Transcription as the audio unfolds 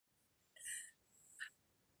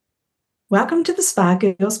Welcome to the Spa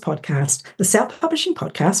Girls podcast, the self-publishing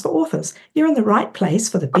podcast for authors. You're in the right place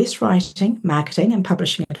for the best writing, marketing, and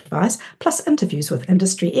publishing advice, plus interviews with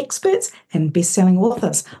industry experts and best-selling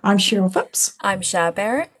authors. I'm Cheryl Phipps. I'm Shah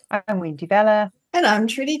Barrett. I'm Wendy Bella. And I'm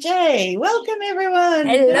Trudy J. Welcome, everyone.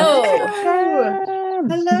 Hello.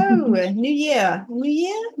 Hello. New year.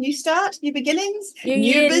 New start, new beginnings, New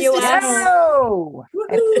year, new business. us. Oh,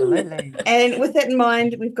 absolutely. And with that in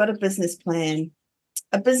mind, we've got a business plan.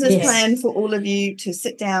 A business plan for all of you to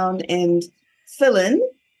sit down and fill in,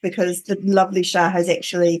 because the lovely Shah has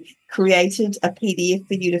actually created a PDF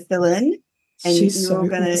for you to fill in. And She's so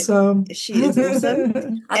awesome. She is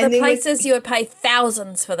awesome. Other places you would pay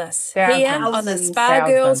thousands for this. Thousands. Here on the Spa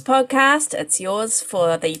Girls podcast, it's yours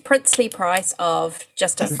for the princely price of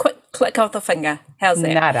just a quick click of the finger. How's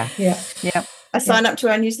that? Nada. Yeah. I sign up to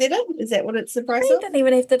our newsletter. Is that what it's the price You of? don't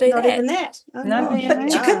even have to do Not that. even that. Oh, No,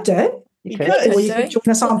 But you could do. You could. could. Or you could join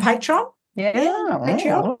us on Patreon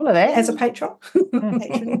Patreon. All of that. as a patron.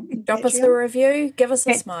 Drop us a review. Give us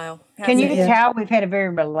a smile. How's Can you that? Yeah. tell we've had a very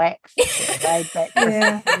relaxed, laid back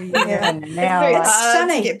Yeah. and now It's It's hard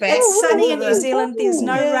to sunny. get back. It's sunny in Ooh. New Zealand. There's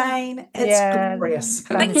no Yeah. rain. It's glorious.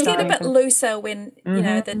 Things get a bit looser when you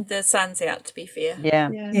know Mhm. the sun's out, to be fair.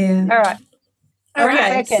 Yeah. Yeah. All right. Okay,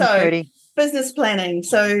 Back in, so Trudy. business planning.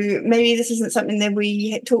 So maybe this isn't something that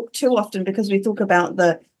we talk too often, because we talk about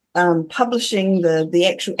the publishing, the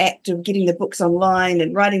actual act of getting the books online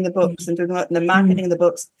and writing the books and doing the marketing of the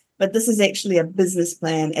books. But this is actually a business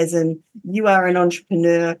plan, as in you are an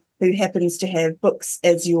entrepreneur who happens to have books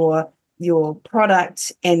as your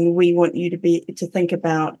product, and we want you to think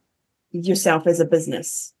about yourself as a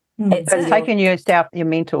business. It's So it's taking your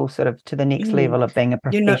mental sort of to the next level of being a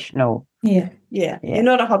You're not- professional. Yeah. Yeah. You're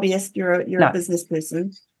not a hobbyist, you're No. a business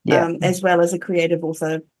person, Yeah. as well as a creative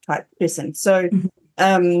author type person. So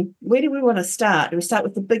where do we want to start? Do we start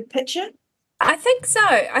with the big picture? I think so.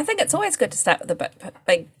 I think it's always good to start with a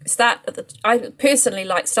big start. I personally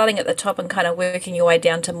like starting at the top and kind of working your way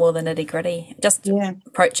down to more the nitty gritty. Just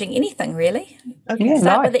approaching anything really. Okay. Yeah.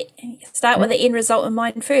 Start with the end result in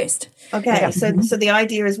mind first. Okay. Yeah. So the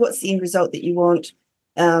idea is, what's the end result that you want?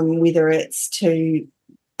 Whether it's to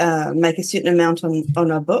make a certain amount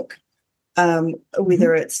on a book,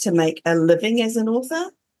 whether it's to make a living as an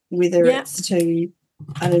author, whether it's to,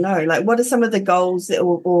 I don't know, like what are some of the goals that,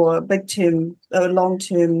 or big term or long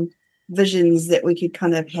term visions that we could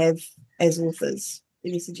kind of have as authors?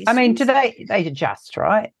 Any suggestions? I mean, do they adjust,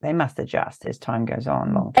 right? They must adjust as time goes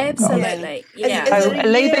on. Long-term goals. Absolutely. Yeah. Is So it a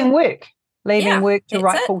leaving year? work to that's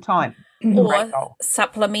write it. full time. Or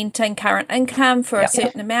supplementing current income for a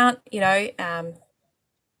certain amount,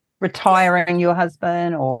 Retiring your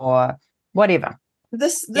husband or whatever.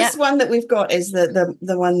 This one that we've got is the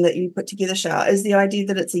one that you put together, Shah, is the idea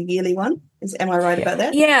that it's a yearly one. Am I right about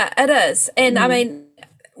that? Yeah, it is. And I mean,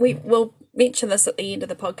 we will mention this at the end of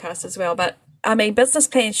the podcast as well, but I mean, business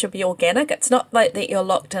plans should be organic. It's not like that you're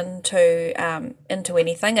locked into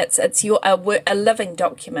anything. It's a living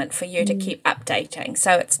document for you to keep updating.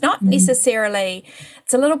 So it's not necessarily.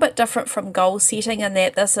 It's a little bit different from goal setting in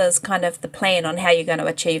that this is kind of the plan on how you're going to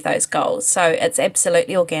achieve those goals. So it's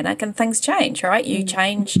absolutely organic, and things change, right? You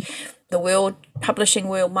change, the publishing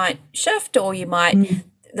world might shift, or you might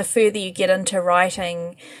the further you get into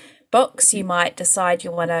writing books, you might decide you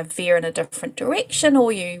want to veer in a different direction, or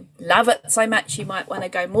you love it so much you might want to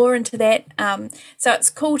go more into that. So it's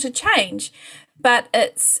cool to change, but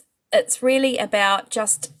it's really about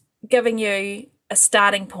just giving you a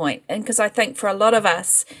starting point. And because I think for a lot of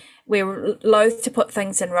us, we're loath to put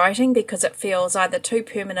things in writing because it feels either too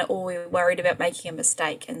permanent or we're worried about making a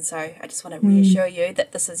mistake. And so I just want to reassure you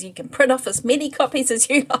that you can print off as many copies as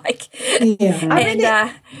you like.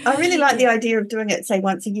 Yeah. I really like the idea of doing it, say,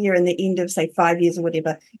 once a year, in the end of, say, 5 years or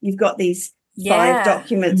whatever. You've got these 5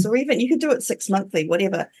 documents, or even you could do it 6 monthly,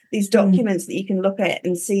 whatever. These documents that you can look at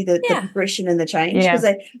and see the progression and the change. Because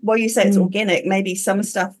while you say it's organic, maybe some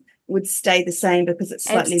stuff would stay the same because it's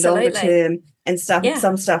slightly longer term, and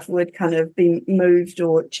some stuff would kind of be moved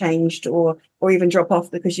or changed or even drop off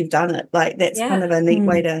because you've done it. Like that's kind of a neat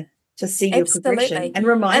way to see your progression and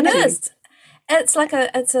remind you. It's like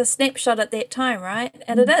it's a snapshot at that time, right?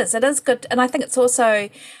 And it is good. And I think it's also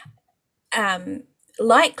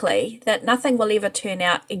likely that nothing will ever turn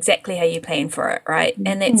out exactly how you plan for it, right?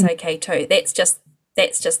 And that's okay too. That's just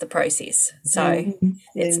the process. So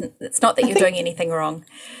it's not that you're doing anything wrong.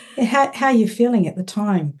 How are you feeling at the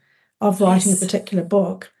time of writing a particular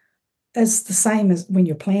book? is the same as when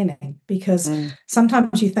you're planning, because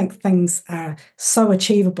sometimes you think things are so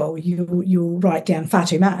achievable, you'll write down far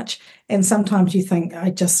too much, and sometimes you think, I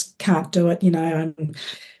just can't do it, I'm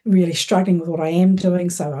really struggling with what I am doing,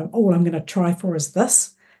 so all I'm going to try for is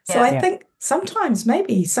this. So I think sometimes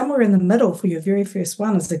maybe somewhere in the middle for your very first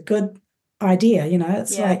one is a good idea.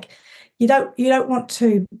 It's like you don't want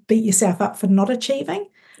to beat yourself up for not achieving,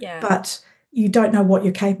 but you don't know what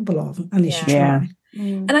you're capable of unless you try.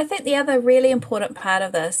 And I think the other really important part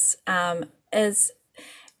of this is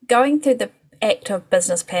going through the act of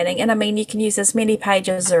business planning. And I mean, you can use as many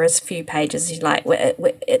pages or as few pages as you like.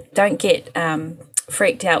 Don't get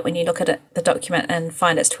freaked out when you look at it, the document, and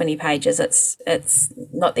find it's 20 pages. It's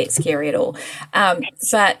not that scary at all.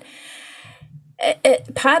 But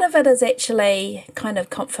part of it is actually kind of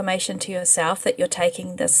confirmation to yourself that you're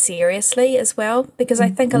taking this seriously as well, because I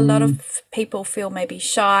think a lot of people feel maybe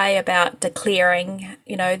shy about declaring,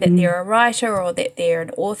 that they're a writer or that they're an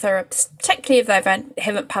author, particularly if they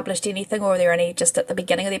haven't published anything or they're only just at the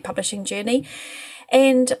beginning of their publishing journey.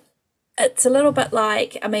 And it's a little bit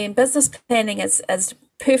like, business planning is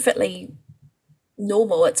perfectly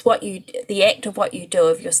normal. It's the act of what you do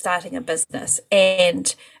if you're starting a business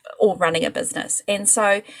or running a business. And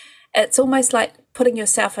so it's almost like putting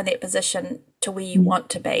yourself in that position to where you want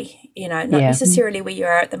to be, not necessarily where you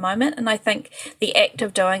are at the moment. And I think the act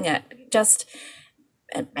of doing it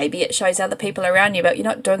and maybe it shows other people around you, but you're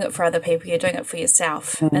not doing it for other people, you're doing it for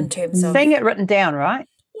yourself in terms of seeing it written down, right?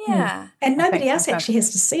 Yeah. And nobody else actually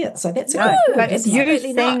has to see it. So that's no, good. but it's you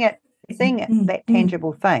seeing it, that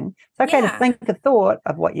tangible thing. It's okay to think a thought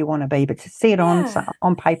of what you want to be, but to see it on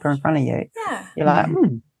paper in front of you, you're like,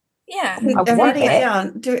 writing it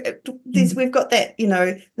down. We've got that,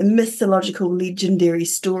 the mythological, legendary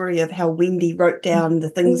story of how Wendy wrote down the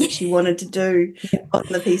things that she wanted to do on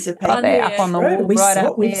the piece of paper. Up on the wall,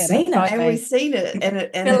 we've seen it. And we've seen it, and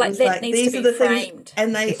it was that like, needs these to are be the framed. things,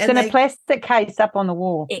 and it's in a plastic case up on the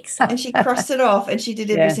wall. Excellent. And she crossed it off, and she did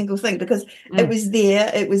every single thing because it was there,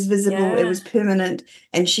 it was visible, it was permanent,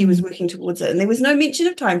 and she was working towards it. And there was no mention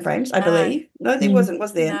of time frames, I believe. No, there wasn't,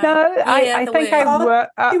 was there? No, I think there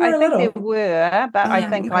were, but I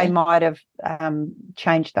think I might have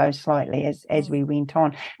changed those slightly as we went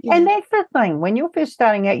on. And that's the thing, when you're first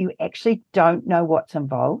starting out, you actually don't know what's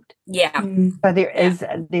involved. So there's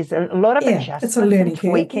a lot of adjustments, it's a learning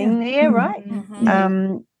tweaking there, right?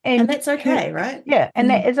 And that's okay, right? Yeah,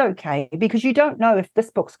 and that is okay, because you don't know if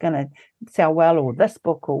this book's going to sell well or this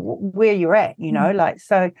book or where you're at,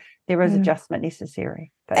 so there is adjustment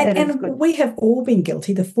necessary. But and we have all been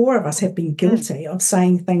guilty. The four of us have been guilty of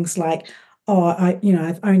saying things like,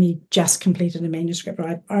 I've only just completed a manuscript, or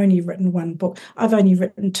I've only written one book, I've only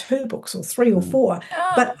written 2 books or 3 or 4.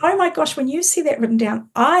 But oh my gosh, when you see that written down,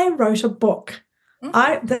 I wrote a book.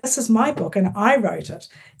 This is my book and I wrote it.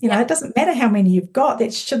 It doesn't matter how many you've got,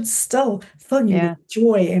 that should still fill you with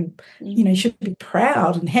joy, and you should be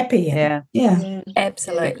proud and happy. Absolutely.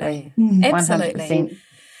 Absolutely. 100%.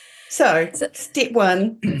 So step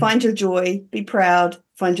 1, find your joy, be proud,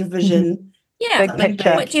 find your vision. Big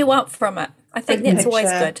picture. What do you want from it? I think that's always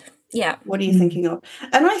good. Yeah. What are you thinking of?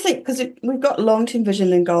 And I think, because we've got long-term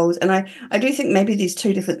vision and goals, and I do think maybe there's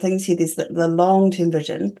 2 different things here. There's the long-term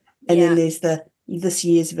vision, and then there's this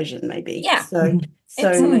year's vision, maybe. Yeah. So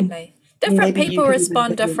absolutely. Different people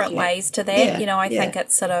respond different ways to that. I think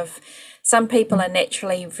it's sort of, some people are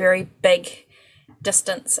naturally very big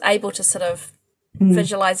distance, able to sort of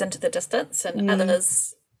visualize into the distance, and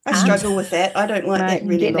others I struggle with that. I don't like that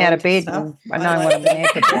really getting out of bed. I know what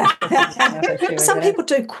I'm Some people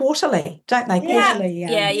do quarterly, don't they? Quarterly.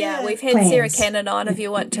 We've had Sarah Cannon on. If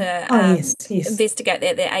you want to investigate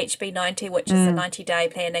that, the HB90, which is the 90-day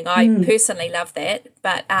planning. I personally love that.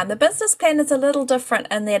 But the business plan is a little different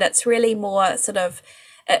in that it's really more sort of,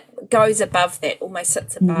 it goes above that, almost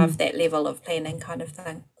sits above that level of planning kind of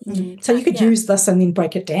thing. So you could use this and then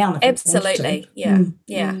break it down. If absolutely. Yeah,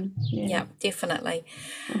 definitely.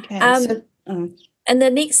 Okay. And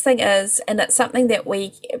the next thing is, and it's something that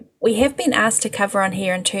we have been asked to cover on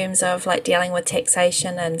here in terms of like dealing with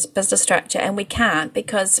taxation and business structure, and we can't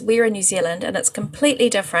because we're in New Zealand and it's completely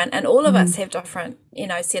different, and all of us have different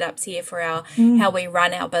setups here for our how we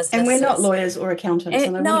run our business. And we're not lawyers or accountants.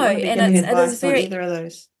 And it is very either of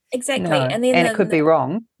those. Exactly. No. And then it could be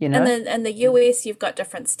wrong, And then in the US you've got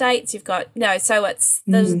different states, you've got so it's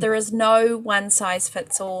there is no one size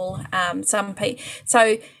fits all.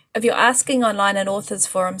 So if you're asking online in authors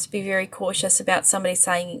forums, be very cautious about somebody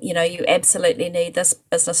saying, you absolutely need this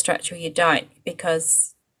business structure, you don't,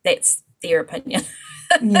 because that's their opinion.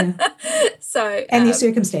 So and their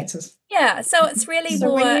circumstances. Yeah, so it's really so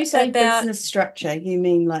more when you say about business structure, you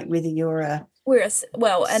mean like whether you're a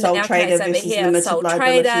well, in sole our trader case over versus here, limited sole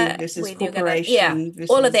liability trader versus whether corporation versus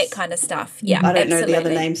all of that kind of stuff. Yeah, I don't know the other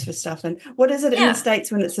absolutely. names for stuff. And what is it in the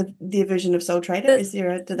States when it's their version of sole trader? Is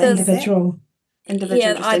there a do they have individual?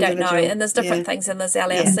 Yeah, I don't know. And there's different things, and there's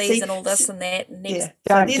LLCs and all this and that. And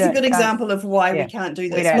so there's a good example of why we can't do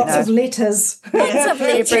this. Lots of letters.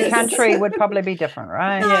 Every country would probably be different,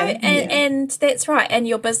 right? No, and that's right. And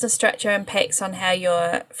your business structure impacts on how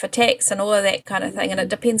you're for tax and all of that kind of thing. And it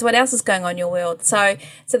depends what else is going on in your world. So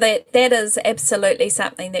that is absolutely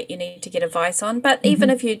something that you need to get advice on. But even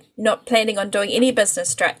if you're not planning on doing any business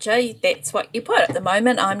structure, that's what you put at the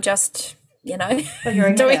moment. I'm just doing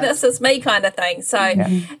this as me kind of thing. So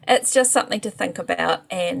it's just something to think about.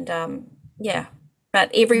 And but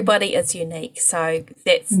everybody is unique. So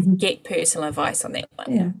that's get personal advice on that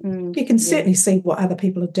one. Yeah. You can certainly see what other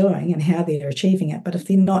people are doing and how they're achieving it. But if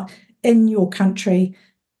they're not in your country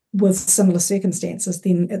with similar circumstances,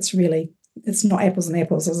 then it's not apples and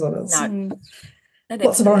apples, is it? It's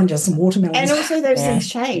lots of oranges and watermelons. And also those things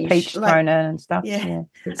change. Peach thrown in and stuff.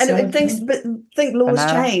 And think laws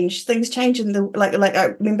change. Things change in the like I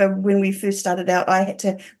remember when we first started out, I had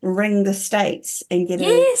to ring the states and get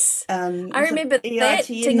I remember that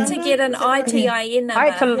to get an ITIN number.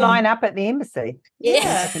 I had to line up at the embassy.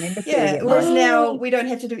 Whereas now we don't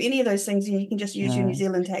have to do any of those things, and you can just use your New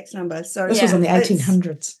Zealand tax number. So this was in the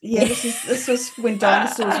 1800s. This was when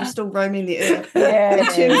dinosaurs were still roaming the earth. In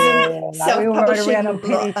terms of self-publishing and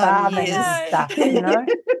penny farthing and stuff,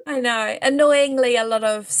 I know. Annoyingly, a lot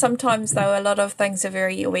of things are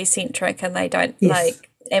very US centric, and they don't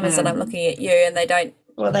like Amazon. I'm looking at you, and they don't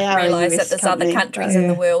realise that there's other countries in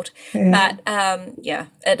the world. But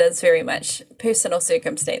it is very much personal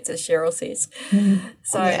circumstances, Cheryl says.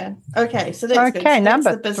 So okay, so that's good. So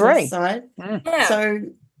number that's the business 3 side. So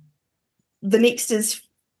the next is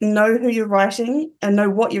know who you're writing and know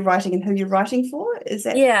what you're writing and who you're writing for. Is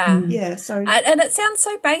that so and it sounds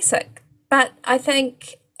so basic, but I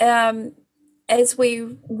think as we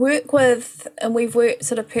work with, and we've worked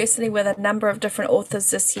sort of personally with a number of different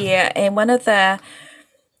authors this year, and one of the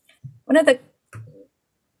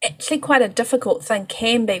actually quite a difficult thing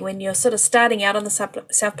can be when you're sort of starting out on the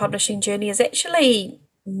self-publishing journey is actually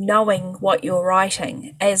knowing what you're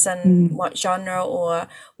writing, as in what genre or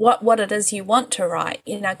what it is you want to write,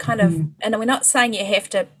 kind of, and we're not saying you have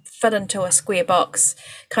to fit into a square box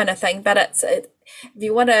kind of thing, but if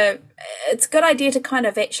you want to, it's a good idea to kind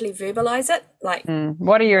of actually verbalize it, like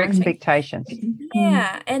what are your expectations?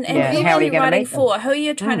 And who are you writing for? Who are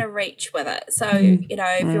you trying to reach with it? So if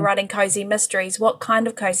you're writing cozy mysteries, what kind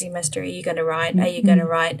of cozy mystery are you going to write? Are you going to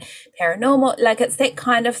write paranormal? Like, it's that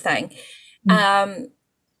kind of thing.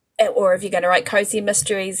 Or if you're going to write cozy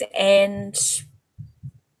mysteries and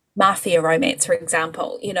mafia romance, for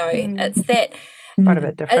example, it's that quite a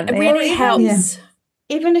bit different. It really helps.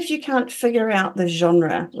 Even if you can't figure out the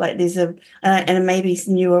genre, like there's and maybe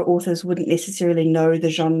newer authors wouldn't necessarily know the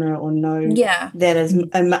genre or know that is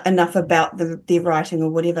enough about their writing or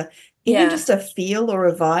whatever. Even just a feel or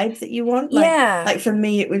a vibe that you want. Like for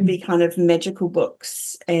me, it would be kind of magical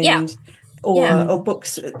books and or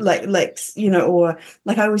books like or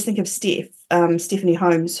like I always think of Stephanie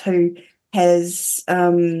Holmes, who has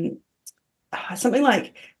something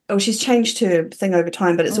like. Oh, she's changed her thing over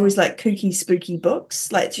time, but it's always like kooky, spooky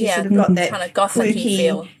books. Like she's sort of got that kind of gothic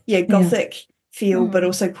feel. Gothic feel, but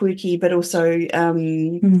also quirky, but also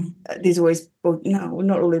there's always,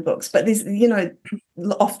 not all her books, but there's,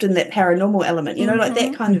 often that paranormal element, like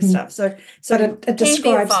that kind of stuff. So but it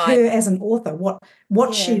describes her as an author,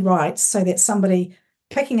 what she writes, so that somebody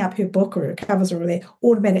picking up her book or her covers or that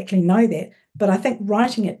automatically know that. But I think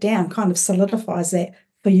writing it down kind of solidifies that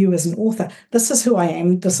for you as an author. This is who I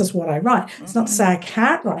am, this is what I write. It's not to say I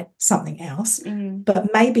can't write something else,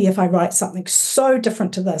 but maybe if I write something so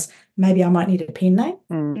different to this, maybe I might need a pen name,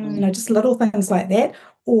 just little things like that.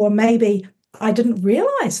 Or maybe I didn't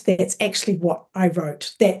realise that's actually what I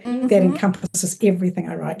wrote, that encompasses everything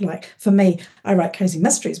I write. Like for me, I write cozy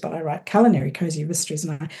mysteries, but I write culinary cozy mysteries,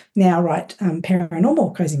 and I now write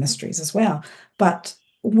paranormal cozy mysteries as well. But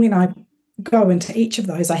when I go into each of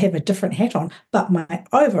those, I have a different hat on, but my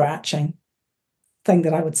overarching thing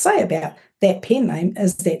that I would say about that pen name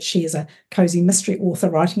is that she is a cozy mystery author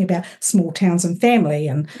writing about small towns and family,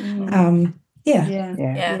 and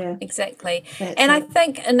exactly. And I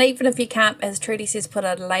think, and even if you can't, as Trudy says, put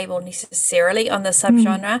a label necessarily on the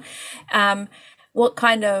subgenre, what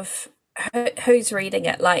kind of who's reading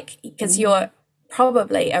it, like, because you're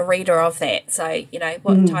probably a reader of that. So,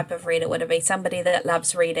 what type of reader would it be? Somebody that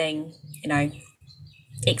loves reading,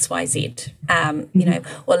 XYZ, you know,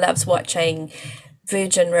 or loves watching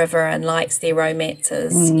Virgin River and likes their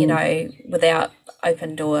romances, you know, without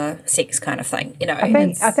open door sex kind of thing, you know.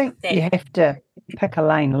 I think you have to pick a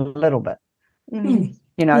lane a little bit.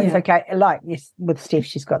 You know, it's okay. Like, yes, with Steph,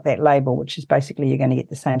 she's got that label, which is basically you're going to get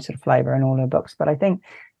the same sort of flavour in all her books. But I think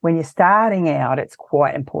when you're starting out, it's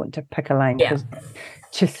quite important to pick a lane because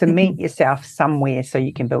to cement yourself somewhere so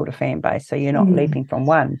you can build a fan base. So you're not leaping from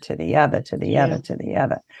one to the other, to the other, to the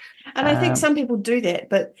other. And I think some people do that,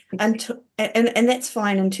 but and that's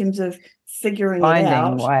fine in terms of figuring it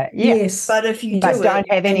out. Yes. But if you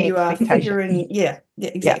don't have any you are figuring,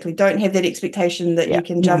 exactly. Don't have that expectation that you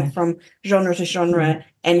can jump from genre to genre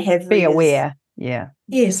and have be aware.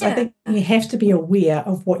 Yes, I think you have to be aware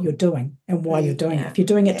of what you're doing and why you're doing it. If you're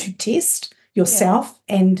doing it to test yourself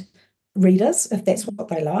and readers, if that's what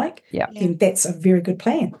they like, then that's a very good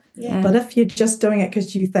plan. But if you're just doing it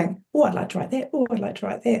because you think, oh, I'd like to write that, I'd like to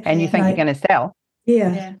write that. And you think you're going to sell.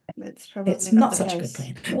 It's not such a good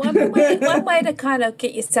plan. One way to kind of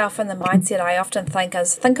get yourself in the mindset, I often think,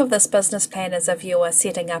 is think of this business plan as if you were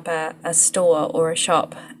setting up a store or a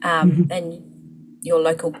shop in your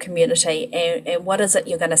local community, and what is it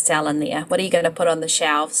you're going to sell in there? What are you going to put on the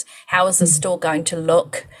shelves? How is the store going to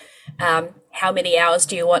look? How many hours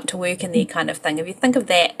do you want to work in there, kind of thing? If you think of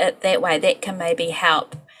that way, that can maybe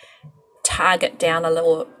help target down a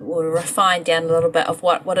little or refine down a little bit of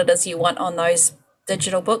what it is you want on those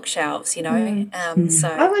digital bookshelves, you know. So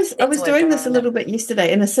I was doing this a little bit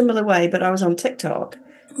yesterday in a similar way, but I was on TikTok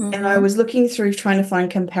and I was looking through trying to find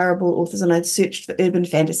comparable authors, and I'd searched for urban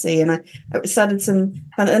fantasy, and I started and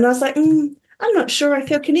I was like, I'm not sure I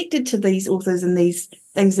feel connected to these authors and these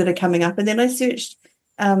things that are coming up. And then I searched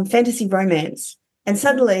fantasy romance, and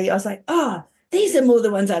suddenly I was like, these are more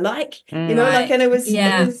the ones I like, you know, like, and it was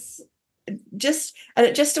just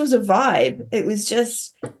was a vibe. It was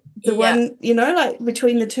just the one, you know, like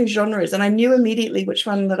between the two genres, and I knew immediately which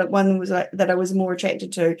one was like, that I was more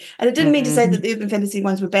attracted to. And it didn't mean to say that the urban fantasy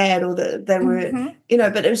ones were bad or that they were, you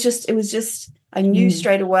know, but it was just I knew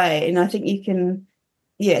straight away. And I think you can,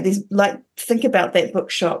 there's like, think about that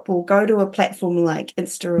bookshop or go to a platform like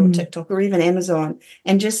Insta or TikTok or even Amazon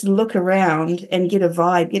and just look around and get a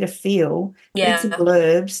vibe, get a feel, read some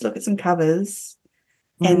blurbs, look at some covers,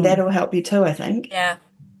 and that'll help you too, I think. Yeah,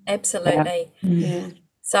 absolutely.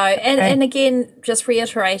 So, and again, just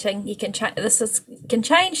reiterating, you can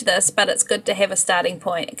change this, but it's good to have a starting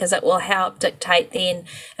point because it will help dictate then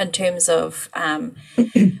in terms of,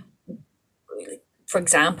 for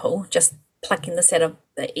example, just plucking this out of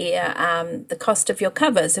the air, the cost of your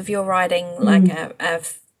covers. If you're writing like a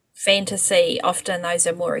fantasy, often those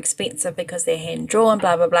are more expensive because they're hand drawn,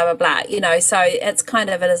 blah blah blah blah blah. You know, so it's kind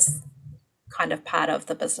of part of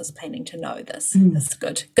the business planning to know this. It's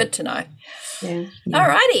good to know.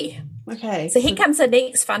 Alrighty. Okay. So here comes the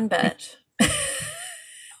next fun bit,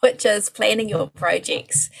 which is planning your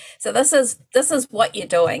projects. So this is what you're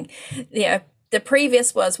doing. You know, the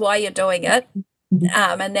previous was why you're doing it.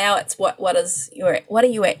 And now it's what are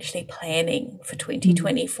you actually planning for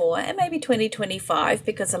 2024 and maybe 2025,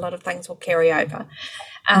 because a lot of things will carry over.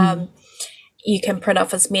 You can print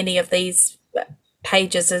off as many of these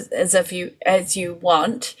pages as you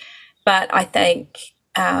want, but I think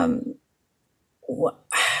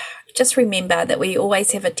just remember that we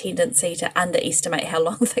always have a tendency to underestimate how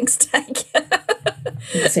long things take.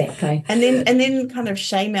 Exactly. And then kind of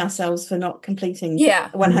shame ourselves for not completing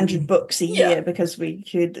 100 books a year because we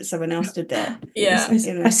heard that someone else did that.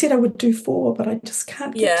 I said I would do 4, but I just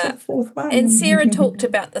can't get to the 4th one. And Sarah talked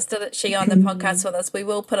about this, didn't she, on the podcast with us? We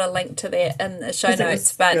will put a link to that in the show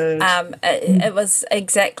notes. But it was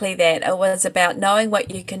exactly that. It was about knowing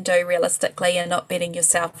what you can do realistically and not beating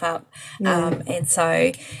yourself up. And that's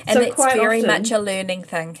very much a learning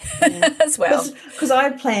thing as well. Because I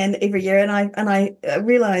plan every year, and I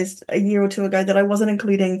realised a year or two ago that I wasn't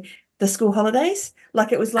including the school holidays.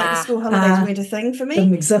 Like, it was like the school holidays weren't a thing for me.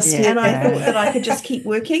 Didn't exist yet. And I thought that I could just keep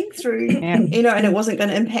working through, you know, and it wasn't going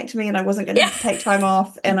to impact me, and I wasn't going to take time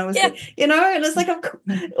off, and I was, you know, and it's like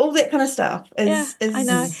all that kind of stuff is I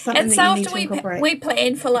know. something and that so you need after to incorporate. we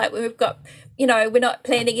plan for, like, we've got, you know, we're not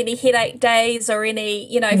planning any headache days or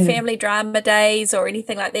any, you know, family drama days or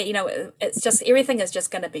anything like that. You know, it's just, everything is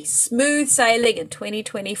just going to be smooth sailing in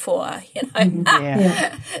 2024, you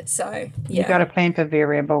know. So, you've got to plan for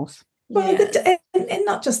variables. Well, and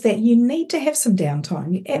not just that, you need to have some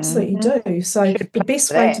downtime. You absolutely do. So the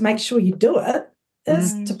best way to make sure you do it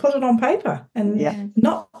is to put it on paper and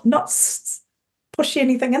not push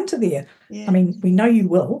anything into there. Yeah. I mean, we know you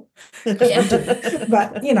will, Yeah.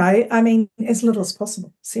 but you know, I mean, as little as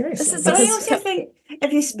possible. Seriously. But I also think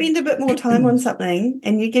if you spend a bit more time on something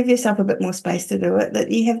and you give yourself a bit more space to do it,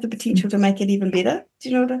 that you have the potential to make it even better. Do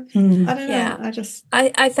you know what I don't know.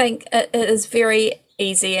 I think it is very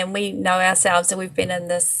easy, and we know ourselves, and we've been in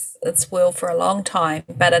this world for a long time,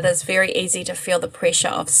 but it is very easy to feel the pressure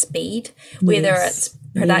of speed, whether it's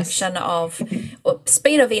production of or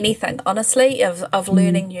speed of anything, honestly, of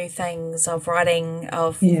learning new things, of writing,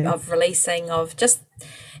 of releasing, of just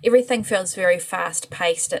everything feels very fast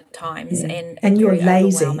paced at times, and you're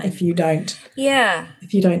lazy if you don't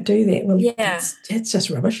do that. Well, it's just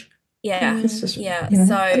rubbish. Yeah, it's just, So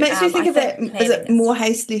it makes me think of that. Is it more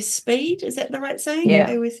haste, less speed? Is that the right saying? Yeah.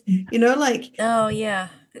 It was, you know, like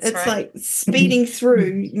it's right. like speeding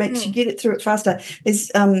through makes you get it through it faster.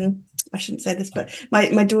 Is I shouldn't say this, but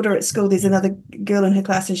my daughter at school, there's another girl in her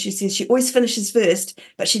class, and she says she always finishes first,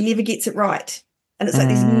 but she never gets it right. And it's like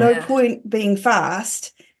there's no point being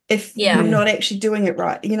fast if you're not actually doing it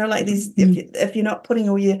right. You know, like if you're not putting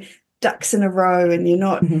all your ducks in a row and you're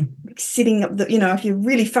not setting up if you're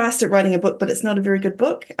really fast at writing a book, but it's not a very good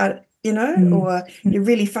book, or you're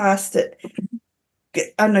really fast at, I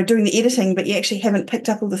don't know, doing the editing, but you actually haven't picked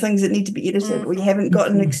up all the things that need to be edited, or you haven't got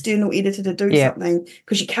an external editor to do something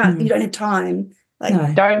because you don't have time.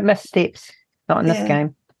 Like, don't miss steps. Not in this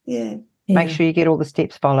game. Yeah. Make sure you get all the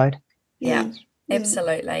steps followed. Yeah.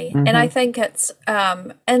 Absolutely. And I think it's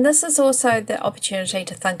and this is also the opportunity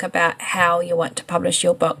to think about how you want to publish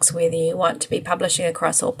your books, whether you want to be publishing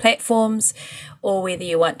across all platforms, or whether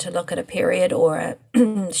you want to look at a period or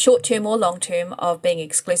a short term or long term of being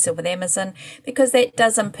exclusive with Amazon, because that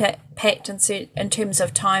does impact in terms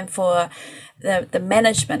of time for the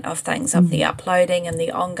management of things, of the uploading and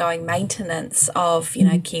the ongoing maintenance of,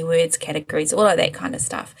 keywords, categories, all of that kind of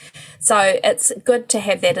stuff. So it's good to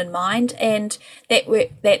have that in mind, and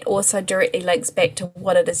that also directly links back to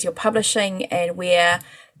what it is you're publishing and where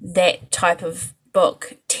that type of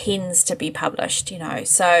book tends to be published,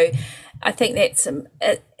 So I think that's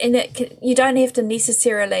you don't have to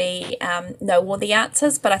necessarily know all the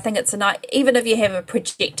answers, but I think it's even if you haven't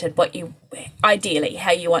projected what you ideally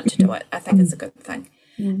how you want to do it, I think it's a good thing.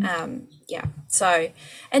 So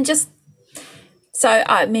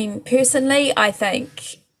I mean, personally,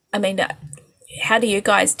 how do you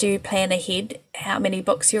guys plan ahead? How many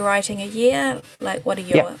books you're writing a year? Like,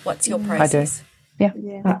 what's your process?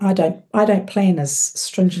 I do. I don't plan as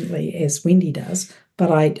stringently as Wendy does,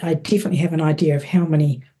 but I definitely have an idea of how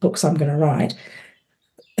many books I'm going to write,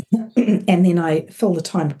 and then I fill the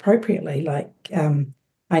time appropriately. Like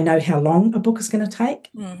I know how long a book is going to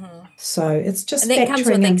take, so it's just and that comes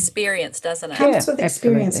with experience, doesn't it? Comes with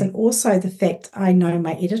experience, and also the fact I know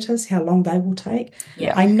my editors, how long they will take.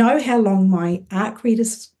 Yeah, I know how long my ARC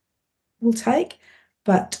readers will take,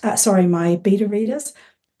 but my beta readers,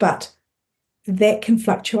 but that can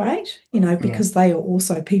fluctuate, because they are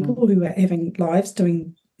also people who are having lives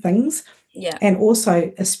doing things. Yeah. And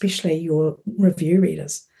also, especially your review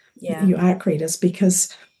readers, your ARC readers,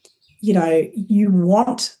 because, you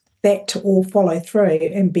want that to all follow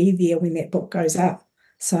through and be there when that book goes out.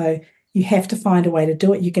 So you have to find a way to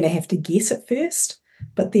do it. You're going to have to guess at first,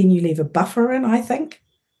 but then you leave a buffer in, I think,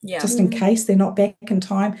 just in case they're not back in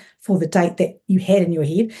time for the date that you had in your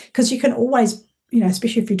head, because you can always,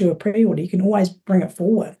 especially if you do a pre-order, you can always bring it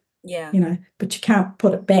forward. Yeah. But you can't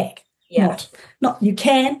put it back. Yeah. Not you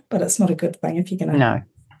can, but it's not a good thing if you're going to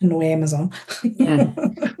annoy Amazon. Yeah.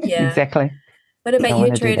 Exactly. What about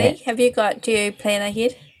you, Trudy? Do you plan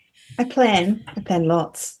ahead? I plan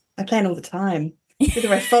lots. I plan all the time.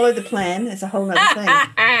 Whether I follow the plan is a whole other thing.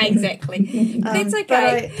 Exactly. That's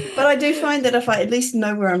okay. But I do find that if I at least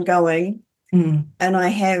know where I'm going, and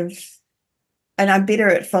I'm better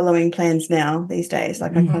at following plans now these days.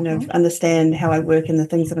 Like I kind of understand how I work and the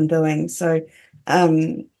things that I'm doing. So,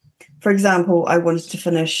 for example, I wanted to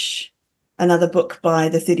finish another book by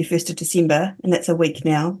the 31st of December, and that's a week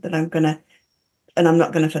now that I'm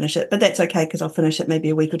not going to finish it, but that's okay because I'll finish it maybe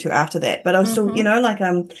a week or two after that. But I'll still,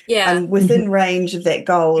 I'm within range of that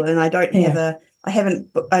goal, and I don't have I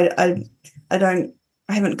haven't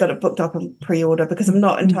got it booked up on pre-order because I'm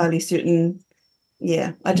not entirely certain.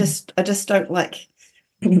 Yeah, I just don't like.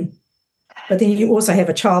 But then you also have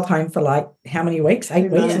a child home for like how many weeks?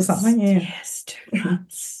 8 weeks or something? Yeah. Yes, 2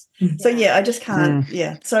 months. So I just can't.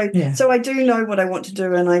 Yeah. So I do know what I want to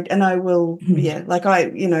do, and I will. Yeah, like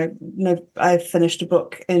I finished a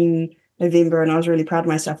book in November, and I was really proud of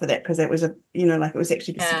myself for that because that was it was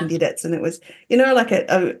actually the second edits, and it was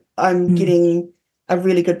I'm getting a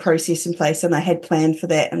really good process in place, and I had planned for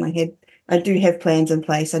that, and I do have plans in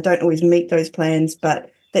place. I don't always meet those plans, but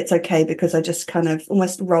that's okay because I just kind of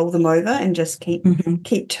almost roll them over and just keep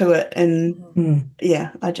to it. And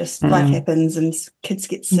I just life happens and kids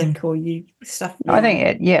get sick or you stuff. Yeah. I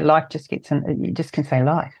think life just gets in. You just can say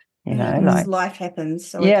life. You know, like life happens.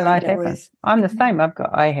 So life happens. I'm the same.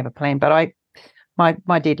 I have a plan, but my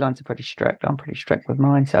deadlines are pretty strict. I'm pretty strict with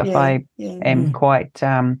mine. So if I am quite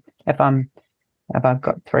if I've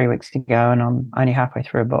got 3 weeks to go and I'm only halfway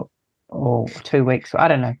through a book, or 2 weeks, I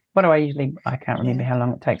don't know. What do I can't remember how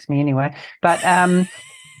long it takes me anyway. But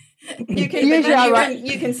you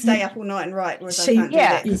can stay up all night and write, whereas I can't do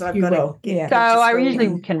that because I've got to get so I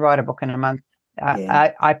usually can write a book in a month.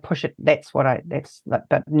 I push it. But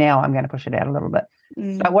now I'm going to push it out a little bit.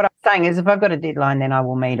 But what I'm saying is if I've got a deadline, then I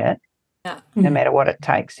will meet it. No matter what it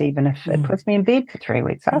takes, even if it puts me in bed for 3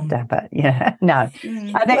 weeks after. But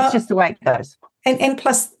that's just the way it goes. And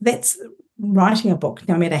plus, that's writing a book,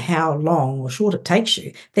 no matter how long or short it takes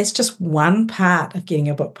you. That's just one part of getting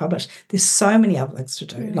a book published. There's so many other things to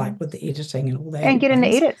do, like with the editing and all that. And getting the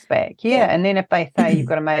edits back, And then if they say you've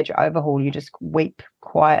got a major overhaul, you just weep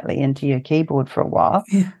quietly into your keyboard for a while.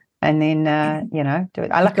 Yeah. And then, do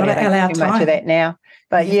it. I don't do too much of that now.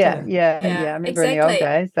 But I remember in the old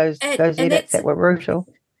days, those edits that were brutal.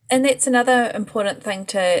 And that's another important thing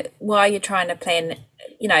while you're trying to plan,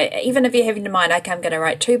 even if you're having in mind, okay, I'm going to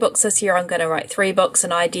write 2 books this year, I'm going to write 3 books,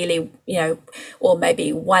 and ideally, or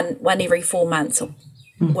maybe one every 4 months or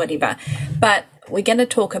whatever. But we're going to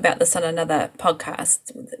talk about this on another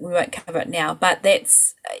podcast. We won't cover it now, but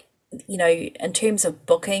that's, in terms of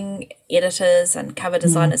booking editors and cover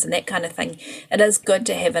designers and that kind of thing, it is good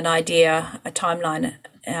to have an idea, a timeline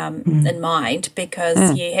in mind,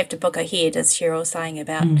 because you have to book ahead, as Cheryl's saying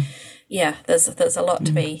about. There's a lot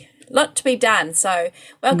to be done. So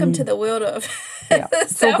welcome to the world of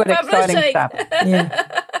self-publishing.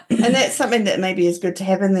 And that's something that maybe is good to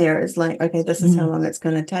have in there. Is like, okay, this is how long it's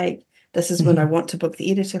going to take. This is when I want to book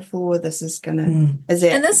the editor for. This is going to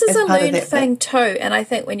and this is a learned thing too. And I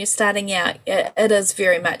think when you're starting out, it is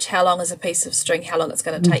very much how long is a piece of string, how long it's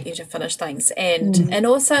going to take you to finish things, and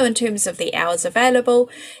also in terms of the hours available.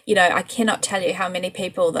 I cannot tell you how many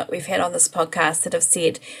people that we've had on this podcast that have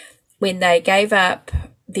said when they gave up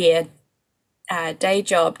their day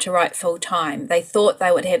job to write full time, they thought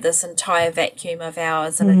they would have this entire vacuum of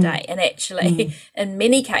hours in a day, and actually, in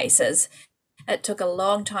many cases, it took a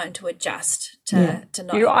long time to adjust to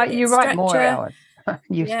not. You write more hours.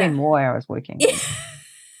 You spend more hours working.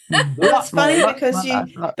 Well, it's funny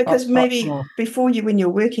because maybe before when you're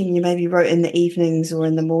working, you maybe wrote in the evenings or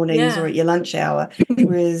in the mornings or at your lunch hour,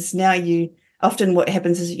 whereas now often what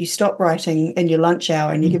happens is that you stop writing in your lunch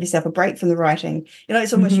hour and you give yourself a break from the writing.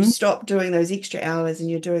 It's almost you stop doing those extra hours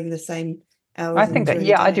and you're doing the same hours. I think that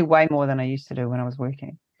I do way more than I used to do when I was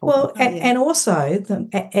working. Well, and also,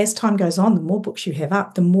 as time goes on, the more books you have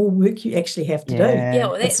up, the more work you actually have to do.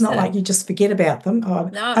 Well, it's not like you just forget about them.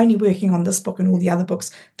 I'm only working on this book and all the other books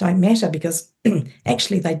don't matter, because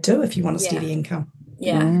actually they do if you want a steady income.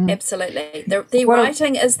 Yeah, absolutely. The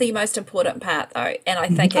writing is the most important part, though, and I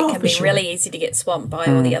think it can be really easy to get swamped by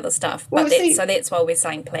all the other stuff. But so that's why we're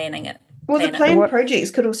saying planning it. Well, the planned projects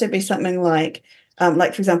could also be something like for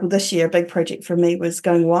example, this year a big project for me was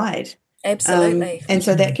going wide. Absolutely. And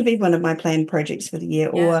so that could be one of my planned projects for the year,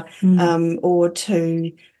 or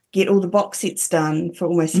to get all the box sets done for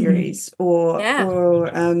all my series, or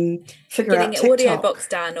figure getting out audio books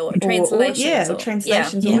done, or translations, or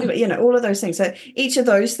translations, all of those things. So each of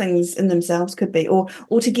those things in themselves could be, or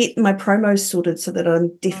to get my promos sorted so that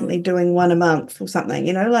I'm definitely doing one a month or something,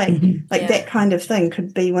 that kind of thing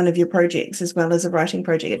could be one of your projects as well as a writing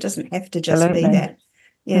project. It doesn't have to just be that.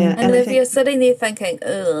 Yeah, and if you're sitting there thinking,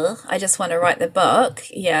 "Ugh, I just want to write the book,"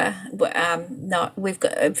 no, we've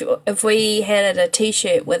got. If we had a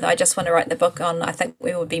T-shirt with "I just want to write the book" on, I think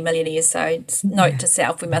we would be millionaires. So, note to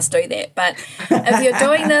self: we must do that. But if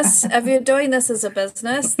you're doing this as a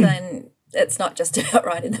business, then it's not just about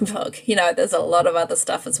writing the book. There's a lot of other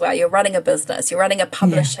stuff as well. You're running a business. You're running a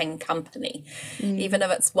publishing company, even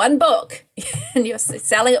if it's one book and you're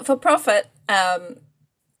selling it for profit.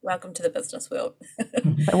 Welcome to the business world.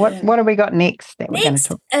 So what have we got next?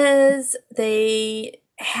 Next is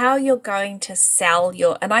how you're going to sell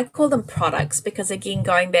and I call them products because, again,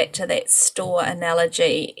 going back to that store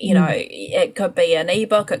analogy, it could be an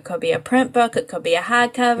ebook, it could be a print book, it could be a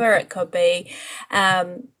hardcover, it could be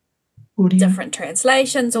different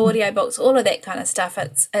translations, audio books, all of that kind of stuff.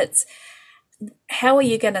 It's how are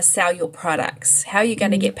you going to sell your products? How are you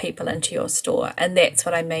going to get people into your store? And that's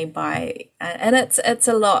what I mean by, and it's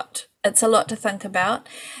a lot. It's a lot to think about.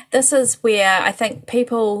 This is where I think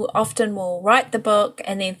people often will write the book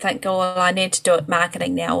and then think, oh, well, I need to do it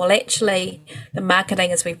marketing now. Well, actually, the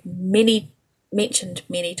marketing, as we've mentioned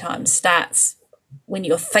many times, starts when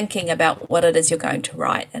you're thinking about what it is you're going to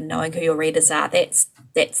write and knowing who your readers are. That's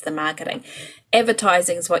the marketing.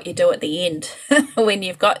 Advertising is what you do at the end when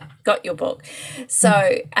you've got your book.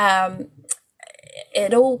 So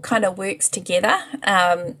it all kind of works together,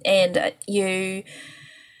 and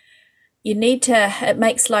you need to, it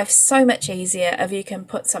makes life so much easier if you can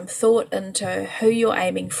put some thought into who you're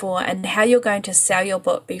aiming for and how you're going to sell your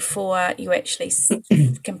book before you actually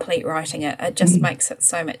complete writing it. It just makes it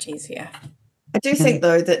so much easier. I do think,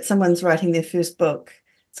 though, that someone's writing their first book,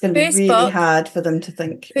 it's going to be really hard for them to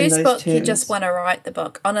think in those terms. You just want to write the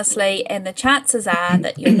book, honestly, and the chances are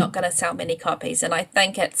that you're not going to sell many copies. And I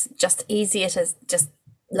think it's just easier to just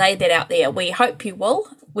lay that out there. We hope you will.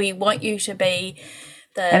 We want you to be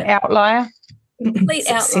an outlier, complete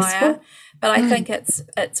outlier, but I think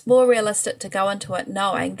it's more realistic to go into it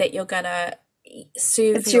knowing that you're going to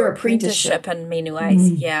serve your apprenticeship in many ways.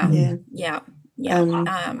 Yeah.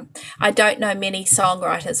 I don't know many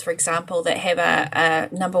songwriters, for example, that have a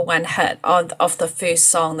number one hit off the first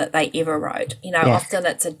song that they ever wrote. Often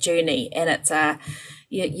it's a journey, and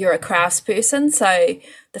you're a craftsperson, so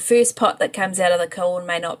the first pot that comes out of the kiln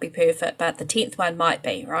may not be perfect, but the 10th one might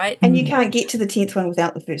be, right? And you can't get to the 10th one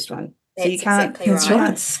without the first one. So you can't,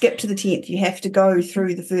 can't skip to the 10th. You have to go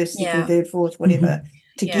through the first, second, third, fourth, whatever,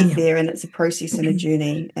 to get there, and it's a process and a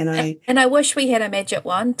journey. And I wish we had a magic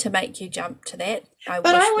wand to make you jump to that. I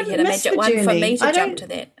wish we had a magic wand for me to jump to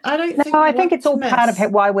that. I think it's all part of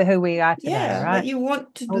why we're who we are today, right? But you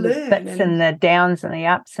want to all learn. The bits and the downs and the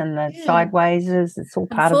ups and the sideways, it's all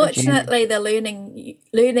part of it. Unfortunately, the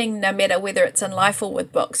learning, no matter whether it's in life or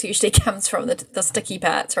with books, usually comes from the sticky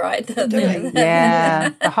parts, right?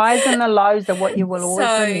 The highs and the lows are what you will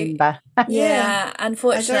always remember.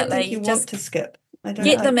 Unfortunately. I don't think you want to skip.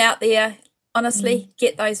 Get them out there. Honestly,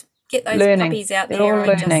 get those puppies out there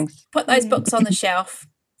and just put those books on the shelf.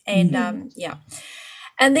 And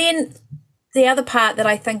and then the other part that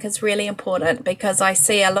I think is really important, because I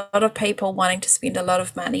see a lot of people wanting to spend a lot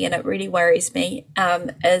of money, and it really worries me,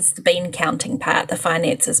 is the bean counting part, the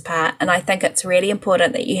finances part. And I think it's really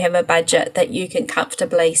important that you have a budget that you can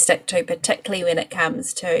comfortably stick to, particularly when it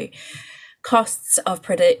comes to costs of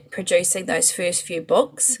producing those first few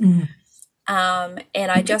books. And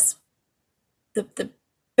I just, the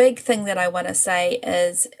big thing that I want to say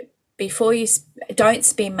is, before you don't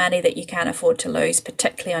spend money that you can't afford to lose,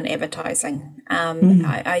 particularly on advertising.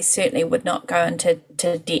 I certainly would not go into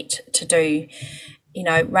debt to do,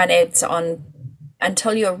 run ads on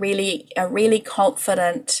until you're a really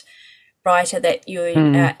confident writer that you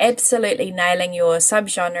are absolutely nailing your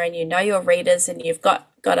subgenre, and you know your readers, and you've got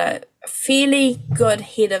a fairly good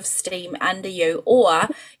head of steam under you, or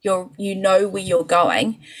you know where you're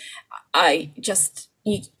going.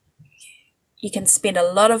 You can spend a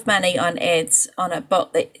lot of money on ads on a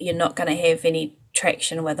book that you're not going to have any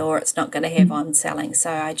traction with, or it's not going to have on selling.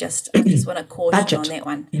 So I just want to caution on that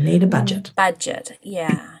one. You need a budget. Budget,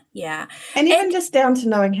 yeah. And even just down to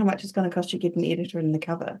knowing how much it's going to cost you to get an editor in the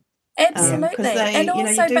cover. Absolutely. And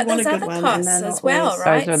also, but there's other costs as well,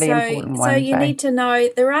 right? Those are the important ones, so you need to know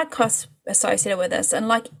there are costs associated with this. And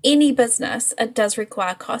like any business, it does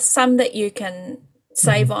require costs. Some that you can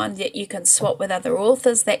save on, that you can swap with other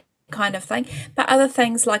authors, that kind of thing. But other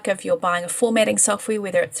things, like if you're buying a formatting software,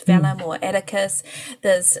 whether it's Vellum or Atticus,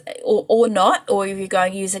 there's or not, or if you're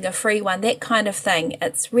going using a free one, that kind of thing,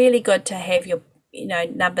 it's really good to have your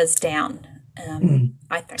numbers down.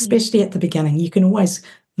 I think, especially at the beginning, you can always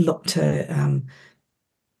look to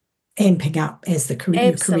amping up as your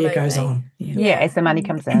career goes on. As the money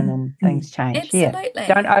comes in and things change. Absolutely.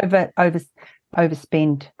 Don't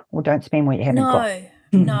overspend, or don't spend what you haven't got.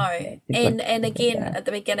 No. And again, at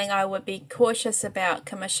the beginning, I would be cautious about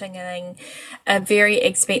commissioning a very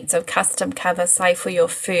expensive custom cover, say for your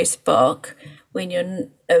first book, when you're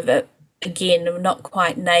again not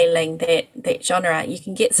quite nailing that genre. You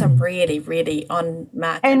can get some really, really on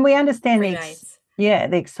market. And we understand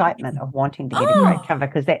the excitement of wanting to get a great cover,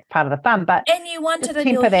 because that's part of the fun. And you want it in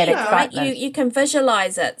your head, right? You can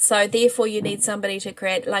visualize it. So therefore you need somebody to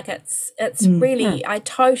create, like it's really, I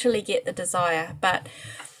totally get the desire, but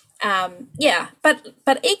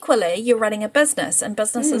but equally you're running a business, and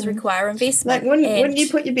businesses require investment. Like wouldn't you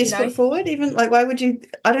put your best foot forward? Even like, why would you?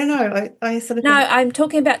 I don't know. I sort of I'm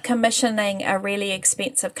talking about commissioning a really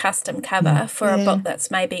expensive custom cover for a book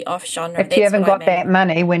that's maybe off genre. If you haven't got that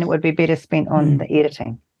money, when it would be better spent on the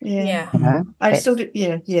editing. Yeah. You know, I still do.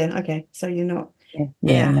 Yeah. Okay. So you're not.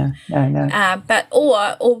 No. But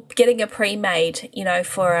or getting a pre-made,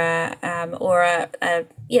 for a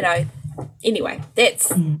anyway,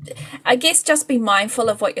 that's I guess just be mindful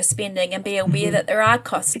of what you're spending and be aware that there are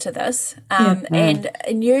costs to this. And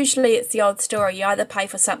usually it's the old story, you either pay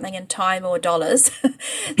for something in time or dollars.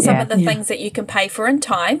 Some of the things that you can pay for in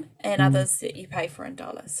time and others that you pay for in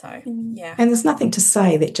dollars. So and there's nothing to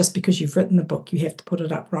say that just because you've written the book you have to put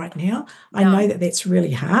it up right now. I know that that's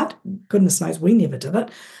really hard. Goodness knows we never did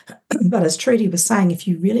it. But as Trudy was saying, if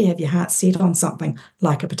you really have your heart set on something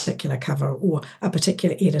like a particular cover or a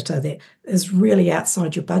particular editor that is really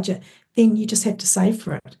outside your budget, then you just have to save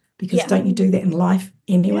for it, because don't you do that in life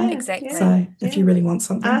anyway? Yeah, exactly. So if you really want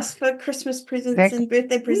something, ask for Christmas presents and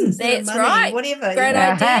birthday presents. That's money, right. Whatever. Great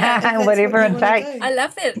idea. Whatever it takes. I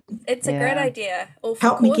love that. It's a great idea.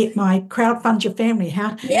 Help me get my crowdfund your family.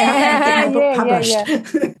 How get my book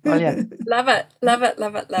published? Brilliant. Love it.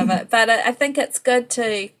 But I think it's good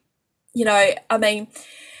to,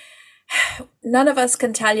 none of us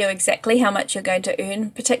can tell you exactly how much you're going to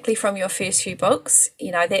earn, particularly from your first few books.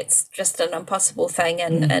 That's just an impossible thing.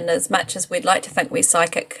 And as much as we'd like to think we're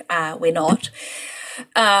psychic, we're not.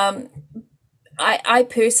 I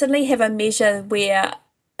personally have a measure where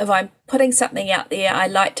if I'm putting something out there, I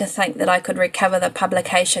like to think that I could recover the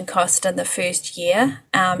publication cost in the first year.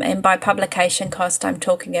 And by publication cost, I'm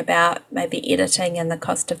talking about maybe editing and the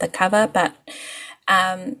cost of the cover. But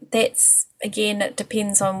that's, again, it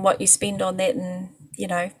depends on what you spend on that and,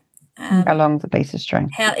 how long's a piece of string?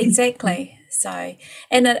 How exactly. So,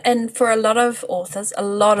 and for a lot of authors,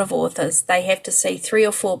 they have to see 3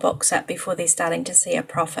 or 4 books up before they're starting to see a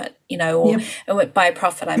profit, and by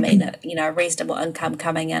profit, I mean, a reasonable income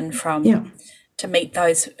coming in from to meet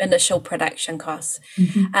those initial production costs.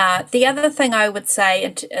 The other thing I would say,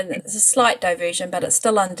 and it's a slight diversion, but it's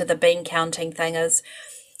still under the bean counting thing, is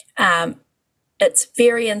it's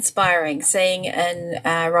very inspiring seeing in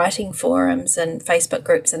writing forums and Facebook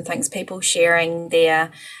groups and things, people sharing their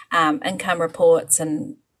income reports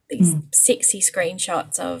and these sexy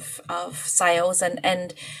screenshots of sales,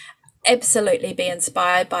 and absolutely be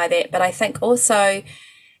inspired by that. But I think also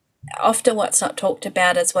often what's not talked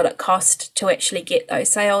about is what it cost to actually get those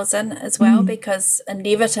sales in as well, because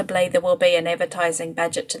inevitably there will be an advertising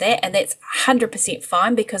budget to that, and that's 100%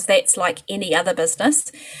 fine, because that's like any other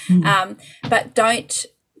business. But don't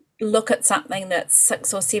look at something that's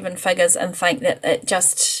 6 or 7 figures and think that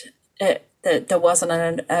that there wasn't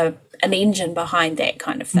an engine behind that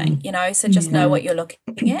kind of thing, so just know what you're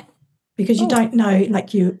looking at. Because you don't know,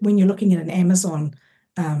 like when you're looking at an Amazon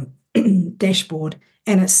dashboard,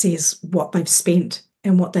 and it says what they've spent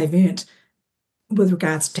and what they've earned with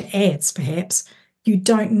regards to ads, perhaps, you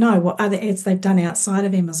don't know what other ads they've done outside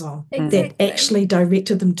of Amazon that actually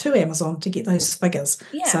directed them to Amazon to get those figures.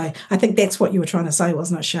 So I think that's what you were trying to say,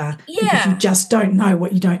 wasn't it, Shah? Because you just don't know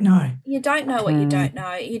what you don't know. You don't know what you don't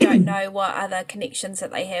know. You don't know what other connections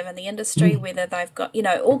that they have in the industry, whether they've got,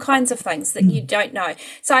 all kinds of things that you don't know.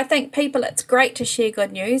 So I think people, it's great to share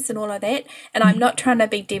good news and all of that. And I'm not trying to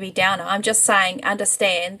be Debbie Downer. I'm just saying,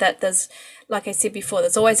 understand that there's, like I said before,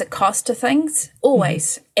 there's always a cost to things,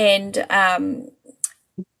 always. And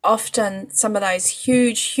often some of those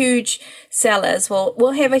huge sellers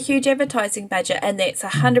will have a huge advertising budget, and that's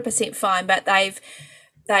 100% fine, but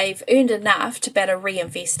they've earned enough to better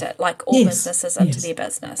reinvest it, like all businesses into their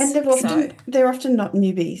business. And they're often not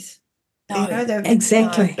newbies. They've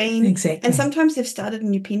exactly. And sometimes they've started a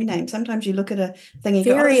new pen name. Sometimes you look at a thing and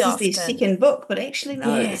you go, this is their second book, but actually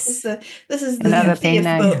no, this is the another pen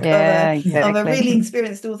name book of a really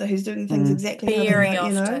experienced author who's doing things exactly very how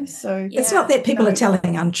they often. So it's not that people are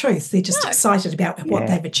telling untruths; they're just excited about what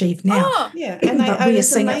they've achieved now. But we are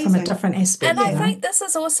seeing it from a different aspect. And I think this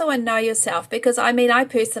is also a know yourself, because I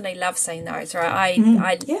personally love seeing those. Right,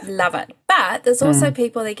 I love it. But there's also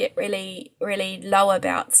people that get really, really low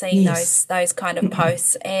about seeing those kind of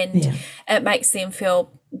posts, and it makes them feel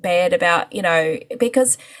bad about,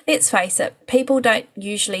 because let's face it, people don't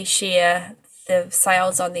usually share the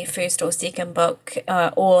sales on their first or second book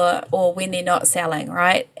or when they're not selling,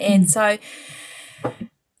 right? And so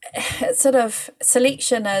sort of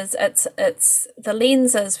selection is it's the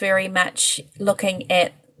lens is very much looking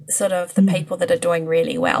at sort of the people that are doing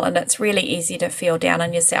really well, and it's really easy to feel down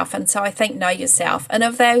on yourself. And so I think know yourself, and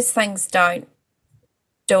if those things don't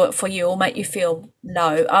do it for you or make you feel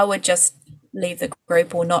low, I would just leave the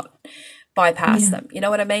group or not bypass them. You know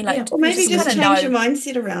what I mean? Like, or maybe just change your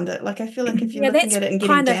mindset around it. Like, I feel like if you're looking at it and getting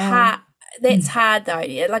kind of down, hard. That's hard though.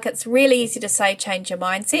 Yeah, like it's really easy to say change your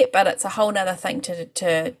mindset, but it's a whole nother thing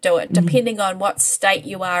to do it depending on what state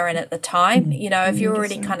you are in at the time. You know, if you're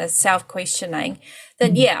already kind of self-questioning,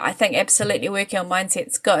 then I think absolutely working on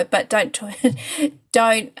mindset's good, but don't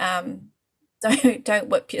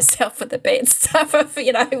whip yourself with the bad stuff, if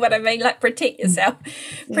you know what I mean. Like, protect yourself,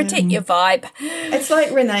 protect your vibe. It's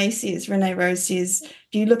like Renee Rose says,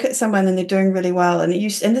 if you look at someone and they're doing really well, and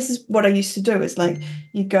this is what I used to do, is like,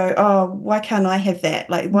 you go, oh, why can't I have that?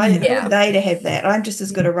 Like, why are they to have that? I'm just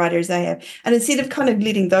as good a writer as they have. And instead of kind of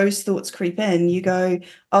letting those thoughts creep in, you go,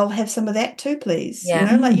 I'll have some of that too, please. You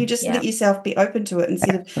know, like, you just let yourself be open to it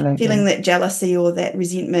instead of feeling that jealousy or that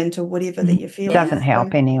resentment or whatever that you feel. It doesn't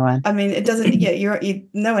help anyone. I mean, it doesn't. You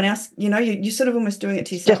no one else. You know, you're sort of almost doing it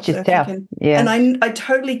to yourself. Just yourself. And I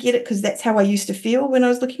totally get it, because that's how I used to feel when I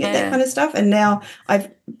was looking at that kind of stuff. And now I've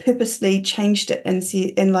purposely changed it and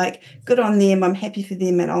see, and like, good on them. I'm happy for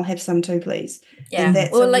them, and I'll have some too, please. Yeah,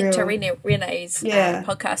 that's we'll link to Renee's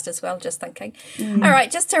podcast as well, just thinking. All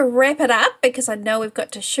right, just to wrap it up, because I know we've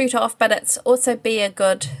got to shoot off, but it's also be a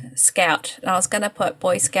good scout. And I was going to put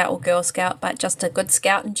Boy Scout or Girl Scout, but just a good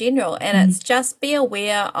scout in general. And it's just be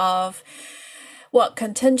aware of what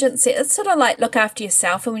contingency. It's sort of like look after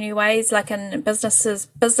yourself in many ways. Like in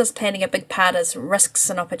business planning, a big part is risks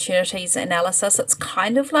and opportunities analysis. It's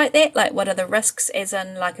kind of like that. Like, what are the risks, as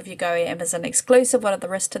in, like, if you go Amazon exclusive, what are the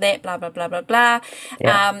risks to that, blah blah blah blah blah.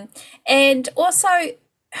 And also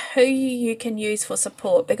who you can use for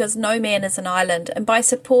support, because no man is an island. And by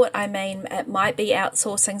support, I mean it might be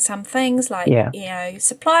outsourcing some things, like you know,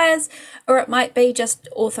 suppliers, or it might be just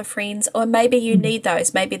author friends, or maybe you need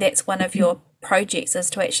those. Maybe that's one of your projects,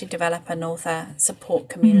 is to actually develop an author support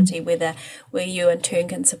community where you in turn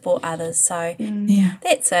can support others. So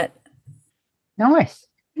that's it. Nice.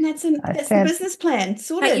 And that's the business plan.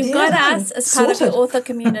 Sorted. You've got us as part of your author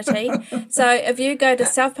community. So if you go to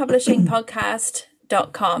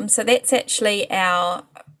selfpublishingpodcast.com, so that's actually our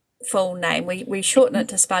full name. We shorten it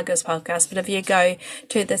to Spa Girls Podcast, but if you go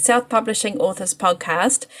to the Self Publishing Authors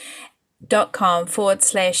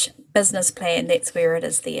Podcast.com/business plan, that's where it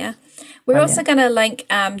is there. We're also going to link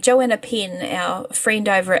Joanna Penn, our friend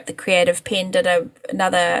over at the Creative Pen, did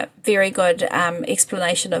another very good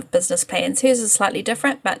explanation of business plans. Hers is slightly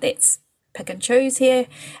different, but that's pick and choose here.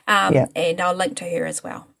 And I'll link to her as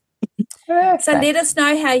well. So let us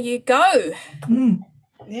know how you go.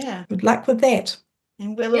 Yeah. Good luck with that.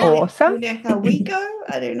 And we'll awesome. Know how we go.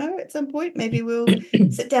 I don't know. At some point, maybe we'll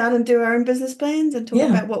sit down and do our own business plans and talk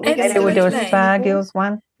about what we're going to do. We'll do a Spa Girls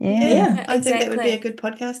one. I think that would be a good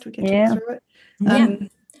podcast. We can talk through it.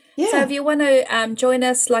 So if you want to join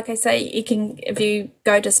us, like I say, you can, if you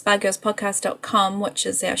go to spargirlspodcast.com, which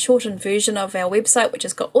is our shortened version of our website, which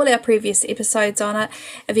has got all our previous episodes on it.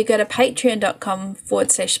 If you go to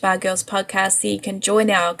patreon.com/spargirlspodcast, you can join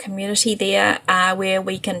our community there, where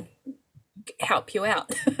we can help you out.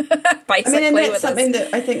 Basically, and that's something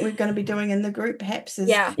that I think we're going to be doing in the group, perhaps, is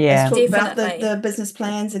talk about the business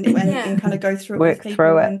plans and kind of go through it with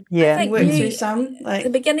people and work through some. Like, the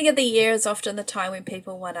beginning of the year is often the time when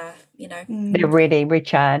people want to, they're ready,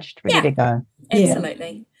 recharged, ready to go.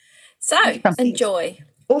 Absolutely. So enjoy.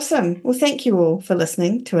 Awesome. Well, thank you all for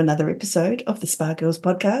listening to another episode of the Spa Girls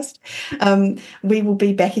Podcast. We will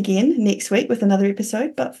be back again next week with another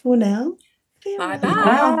episode, but for now, bye-bye.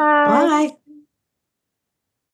 Bye.